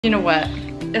You know what?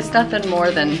 It's nothing more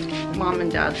than mom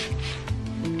and dad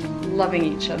loving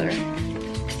each other.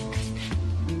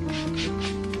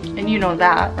 And you know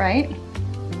that, right?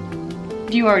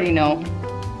 You already know.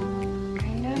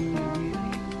 Kind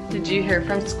of. Did you hear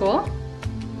from school?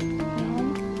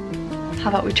 No. How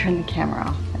about we turn the camera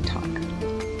off and talk?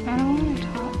 I don't want to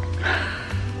talk.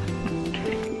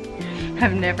 Okay.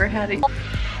 I've never had a...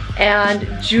 And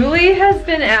Julie has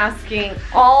been asking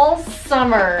all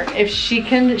summer if she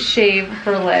can shave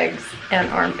her legs and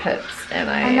armpits. And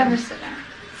I never said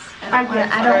that. I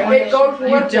don't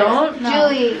want You don't? No.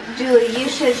 Julie, you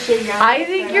should shave your armpits. I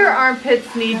think your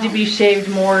armpits need to be shaved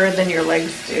more than your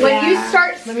legs do. When you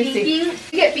start Let me see. stinking,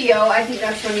 you get BO, I think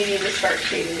that's when you need to start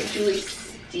shaving it. Julie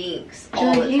stinks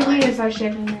all Julie, the you time. need to start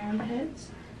shaving your armpits.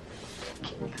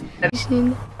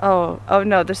 Oh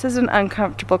no, this is an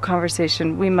uncomfortable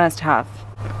conversation we must have.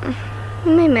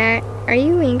 My Matt, are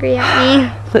you angry at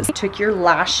me? Let's took your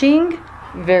lashing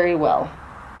very well.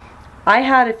 I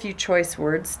had a few choice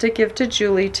words to give to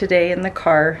Julie today in the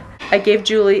car. I gave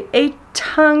Julie a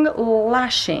tongue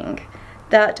lashing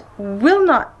that will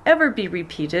not ever be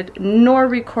repeated nor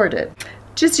recorded.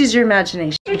 Just use your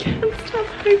imagination. I can't stop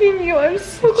hugging you. I'm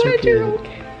so glad you're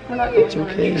okay. It's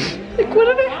okay. Like, what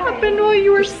had happened while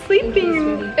you were sleeping?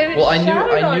 And it Well, I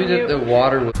shattered on knew that you. the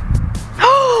water was.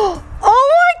 Oh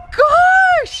my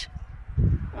gosh!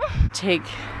 Take.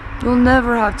 You'll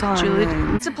never have time.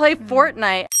 Julie to play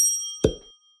Fortnite.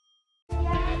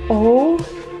 Oh,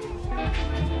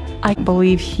 I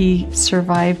believe he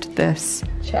survived this.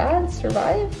 Chad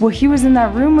survived? Well, he was in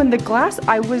that room when the glass,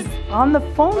 I was on the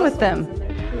phone with him.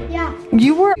 Yeah.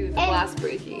 You were, The glass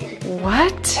breaking.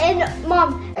 what? And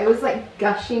Mom, It was like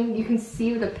gushing. You can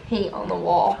see the paint on the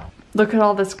wall. Look at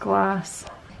all this glass.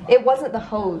 It wasn't the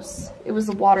hose. It was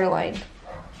the water line.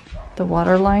 The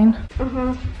water line?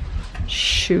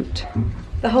 Shoot.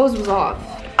 The hose was off.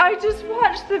 I just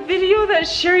watched the video that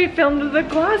Sherry filmed of the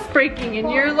glass breaking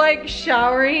and you're like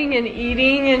showering and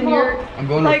eating and you're I'm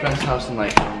going like, to a friend's house in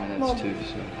like 10 minutes too,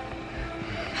 so.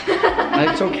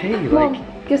 It's okay,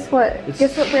 like. Guess what? It's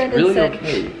Guess what Brandon really said?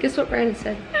 okay. Guess what Brandon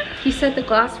said? He said the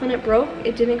glass, when it broke,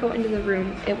 it didn't go into the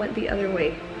room. It went the other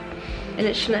way. And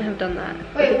it shouldn't have done that.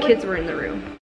 But the kids were in the room.